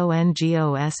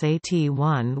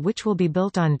CONGOSAT-1, which will be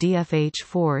built on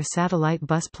DFH-4 satellite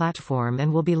bus platform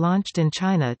and will be launched in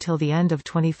China till the end of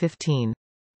 2015.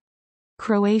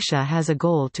 Croatia has a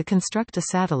goal to construct a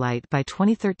satellite by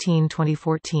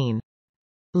 2013-2014.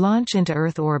 Launch into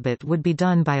Earth orbit would be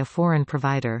done by a foreign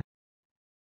provider.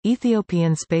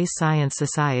 Ethiopian Space Science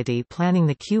Society planning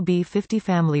the QB50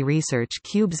 family research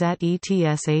CubeSat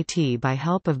ETSAT by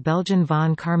help of Belgian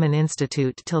von Karman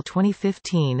Institute till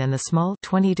 2015 and the small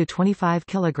 20 to 25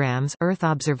 kilograms Earth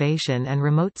observation and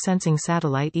remote sensing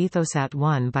satellite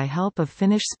Ethosat-1 by help of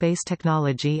Finnish Space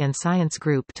Technology and Science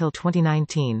Group till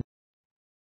 2019.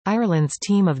 Ireland's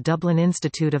team of Dublin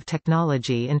Institute of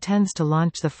Technology intends to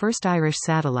launch the first Irish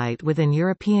satellite within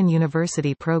European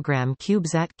University Programme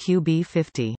CubeSat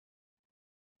QB50.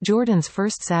 Jordan's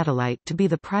first satellite to be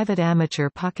the private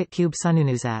amateur PocketCube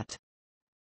Sununusat.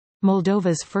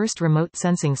 Moldova's first remote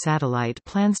sensing satellite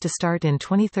plans to start in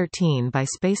 2013 by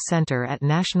Space Center at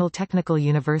National Technical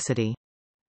University.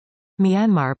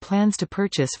 Myanmar plans to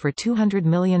purchase for $200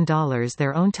 million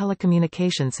their own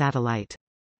telecommunication satellite.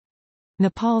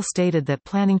 Nepal stated that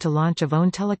planning to launch of own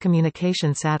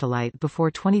telecommunication satellite before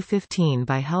 2015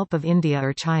 by help of India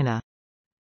or China.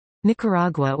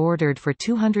 Nicaragua ordered for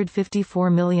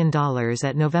 $254 million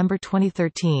at November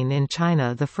 2013 in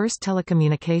China the first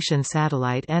telecommunication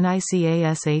satellite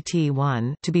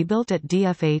NICASAT-1 to be built at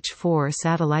DFH-4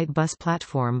 satellite bus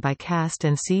platform by CAST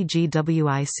and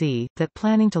CGWIC, that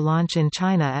planning to launch in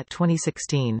China at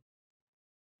 2016.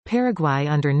 Paraguay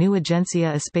under new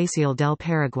Agencia Espacial del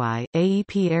Paraguay,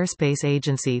 AEP Airspace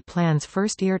Agency plans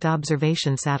first Earth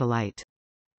observation satellite.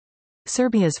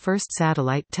 Serbia's first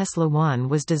satellite Tesla-1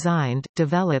 was designed,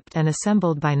 developed and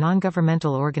assembled by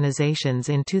non-governmental organizations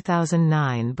in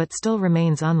 2009 but still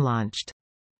remains unlaunched.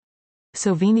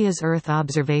 Slovenia's Earth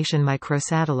observation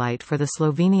microsatellite for the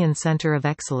Slovenian Center of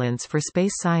Excellence for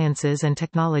Space Sciences and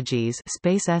Technologies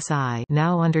Space SI,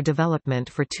 now under development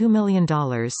for $2 million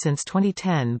since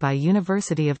 2010 by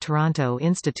University of Toronto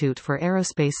Institute for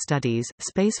Aerospace Studies,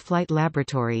 Space Flight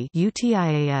Laboratory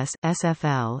UTIAS,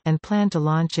 SFL, and planned to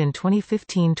launch in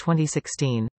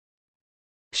 2015-2016.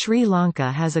 Sri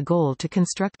Lanka has a goal to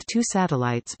construct 2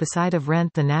 satellites beside of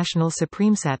rent the national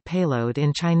SupremeSat payload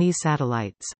in Chinese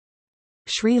satellites.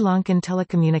 Sri Lankan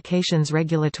Telecommunications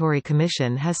Regulatory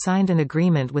Commission has signed an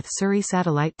agreement with Surrey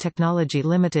Satellite Technology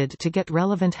Limited to get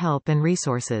relevant help and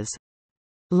resources.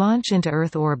 Launch into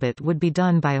Earth orbit would be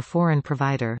done by a foreign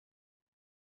provider.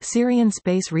 Syrian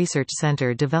Space Research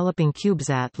Center developing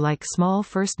CubeSat-like small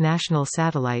first national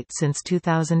satellite since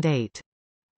 2008.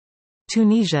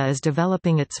 Tunisia is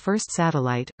developing its first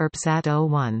satellite,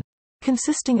 ERPSat-01.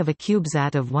 Consisting of a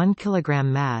CubeSat of 1 kg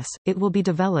mass, it will be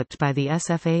developed by the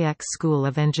SFAX School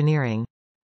of Engineering.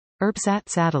 ERPSat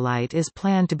satellite is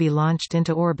planned to be launched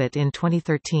into orbit in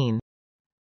 2013.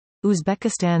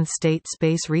 Uzbekistan's State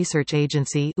Space Research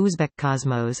Agency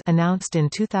Uzbekcosmos announced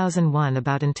in 2001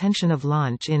 about intention of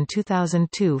launch in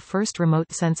 2002 first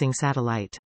remote sensing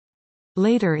satellite.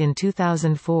 Later in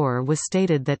 2004 was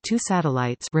stated that 2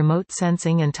 satellites remote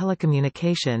sensing and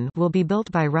telecommunication will be built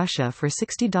by Russia for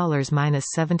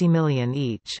 $60–70 million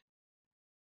each.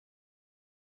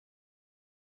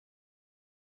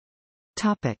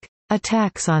 Topic: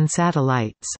 Attacks on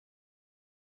satellites.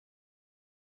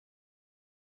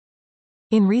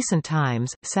 In recent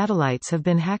times, satellites have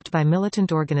been hacked by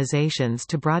militant organizations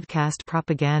to broadcast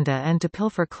propaganda and to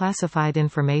pilfer classified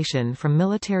information from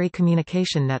military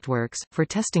communication networks. For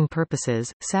testing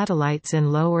purposes, satellites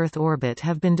in low Earth orbit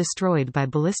have been destroyed by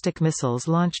ballistic missiles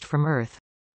launched from Earth.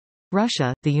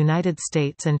 Russia, the United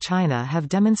States and China have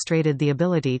demonstrated the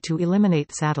ability to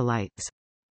eliminate satellites.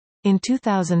 In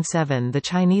 2007 the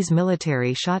Chinese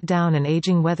military shot down an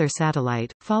aging weather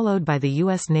satellite, followed by the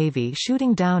U.S. Navy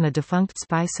shooting down a defunct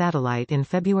spy satellite in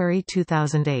February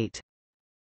 2008.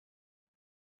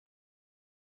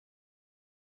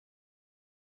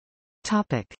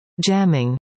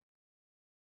 Jamming.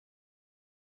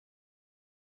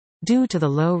 Due to the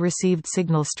low received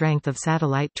signal strength of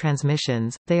satellite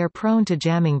transmissions, they are prone to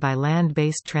jamming by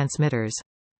land-based transmitters.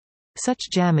 Such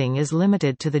jamming is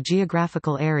limited to the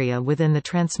geographical area within the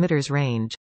transmitter's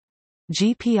range.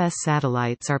 GPS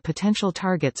satellites are potential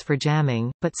targets for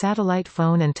jamming, but satellite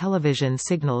phone and television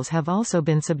signals have also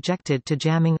been subjected to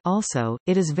jamming. Also,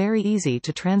 it is very easy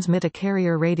to transmit a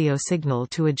carrier radio signal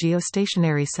to a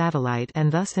geostationary satellite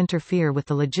and thus interfere with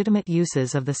the legitimate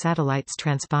uses of the satellite's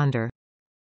transponder.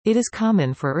 It is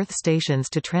common for Earth stations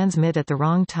to transmit at the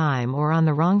wrong time or on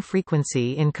the wrong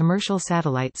frequency in commercial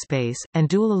satellite space, and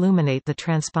dual illuminate the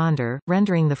transponder,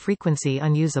 rendering the frequency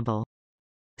unusable.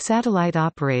 Satellite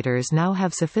operators now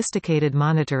have sophisticated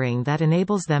monitoring that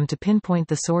enables them to pinpoint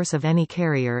the source of any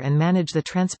carrier and manage the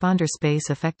transponder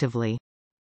space effectively.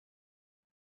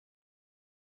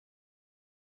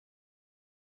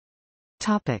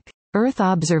 Topic: Earth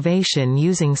observation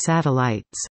using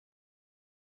satellites.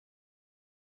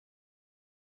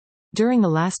 During the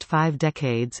last 5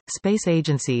 decades, space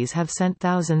agencies have sent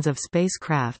thousands of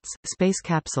spacecrafts, space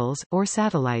capsules, or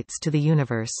satellites to the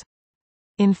universe.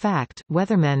 In fact,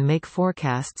 weathermen make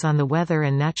forecasts on the weather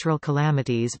and natural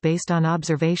calamities based on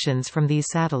observations from these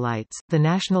satellites. The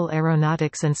National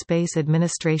Aeronautics and Space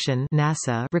Administration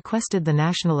 (NASA) requested the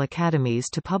national academies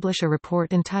to publish a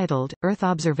report entitled Earth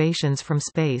Observations from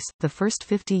Space: The First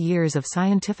 50 Years of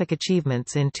Scientific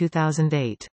Achievements in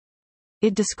 2008.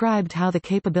 It described how the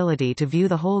capability to view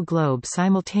the whole globe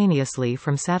simultaneously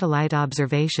from satellite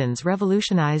observations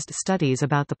revolutionized studies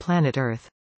about the planet Earth.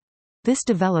 This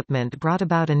development brought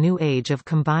about a new age of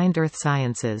combined Earth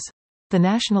sciences. The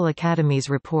National Academy's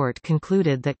report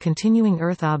concluded that continuing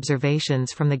Earth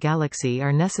observations from the galaxy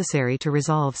are necessary to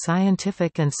resolve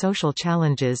scientific and social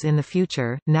challenges in the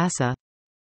future.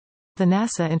 The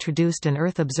NASA introduced an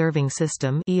Earth Observing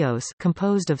System (EOS)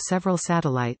 composed of several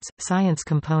satellites, science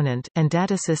component, and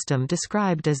data system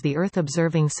described as the Earth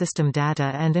Observing System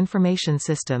Data and Information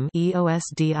System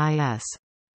 (EOSDIS).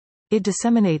 It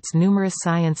disseminates numerous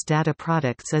science data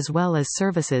products as well as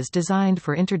services designed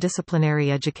for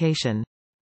interdisciplinary education.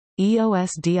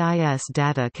 EOSDIS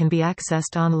data can be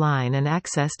accessed online and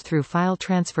accessed through File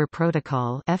Transfer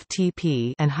Protocol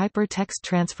 (FTP) and Hypertext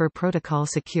Transfer Protocol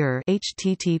Secure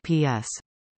 (HTTPS).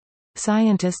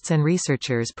 Scientists and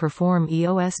researchers perform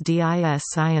EOSDIS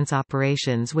science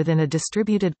operations within a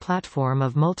distributed platform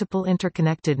of multiple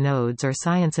interconnected nodes or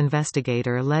science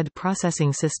investigator-led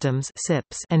processing systems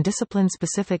 (SIPs) and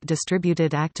discipline-specific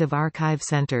distributed active archive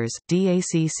centers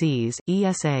 (DACCs).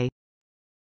 ESA.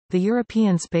 The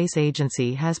European Space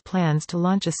Agency has plans to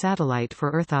launch a satellite for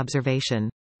Earth observation.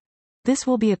 This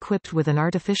will be equipped with an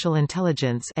artificial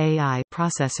intelligence (AI)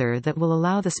 processor that will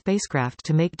allow the spacecraft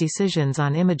to make decisions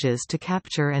on images to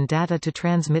capture and data to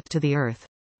transmit to the Earth.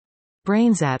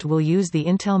 BrainSat will use the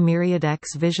Intel Myriad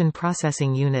X Vision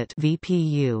Processing Unit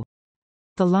 (VPU).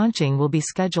 The launching will be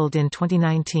scheduled in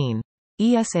 2019.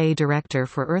 ESA Director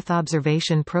for Earth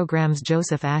Observation Programs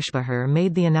Joseph Ashbaher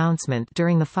made the announcement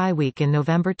during the FI Week in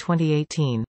November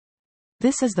 2018.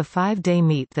 This is the 5-day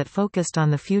meet that focused on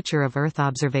the future of Earth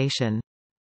observation.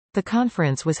 The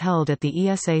conference was held at the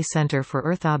ESA Center for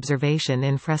Earth Observation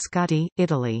in Frascati,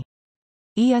 Italy.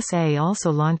 ESA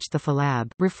also launched the FALAB,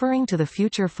 referring to the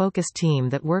future-focused team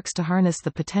that works to harness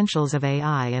the potentials of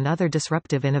AI and other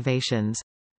disruptive innovations.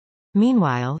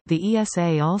 Meanwhile, the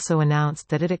ESA also announced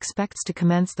that it expects to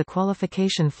commence the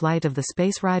qualification flight of the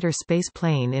SpaceRider space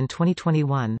plane in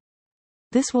 2021.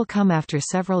 This will come after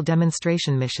several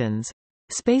demonstration missions.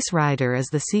 SpaceRider is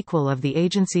the sequel of the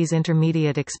agency's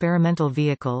Intermediate Experimental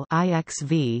Vehicle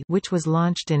 (IXV), which was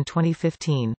launched in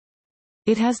 2015.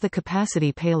 It has the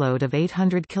capacity payload of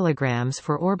 800 kilograms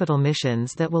for orbital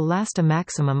missions that will last a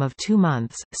maximum of 2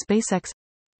 months.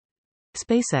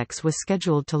 SpaceX was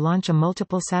scheduled to launch a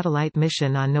multiple satellite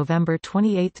mission on November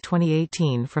 28,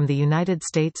 2018 from the United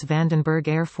States Vandenberg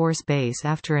Air Force Base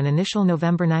after an initial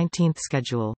November 19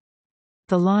 schedule.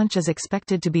 The launch is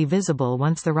expected to be visible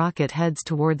once the rocket heads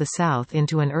toward the south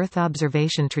into an Earth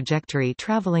observation trajectory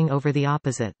traveling over the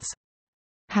opposites.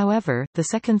 However, the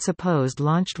second supposed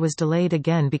launch was delayed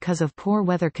again because of poor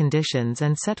weather conditions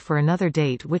and set for another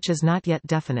date which is not yet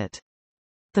definite.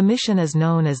 The mission is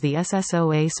known as the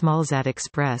SSOA Smallsat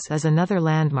Express as another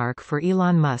landmark for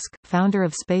Elon Musk, founder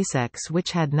of SpaceX,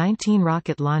 which had 19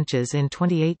 rocket launches in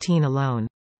 2018 alone.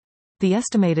 The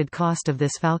estimated cost of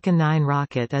this Falcon 9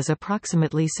 rocket is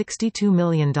approximately $62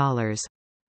 million.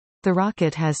 The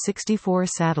rocket has 64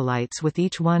 satellites with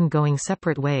each one going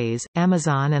separate ways.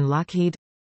 Amazon and Lockheed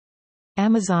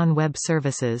Amazon Web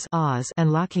Services (Oz)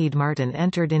 and Lockheed Martin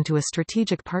entered into a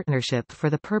strategic partnership for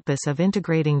the purpose of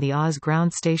integrating the Oz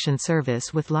ground station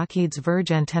service with Lockheed's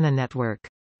Verge antenna network.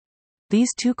 These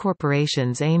two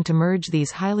corporations aim to merge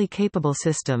these highly capable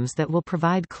systems that will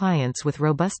provide clients with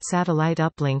robust satellite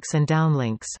uplinks and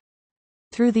downlinks.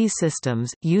 Through these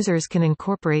systems, users can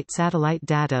incorporate satellite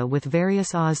data with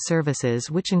various Oz services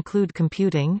which include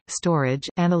computing, storage,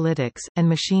 analytics, and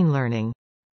machine learning.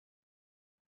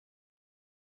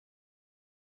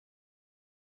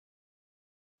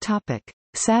 Topic: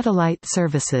 Satellite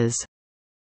services.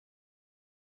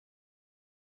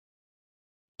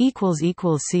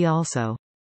 See also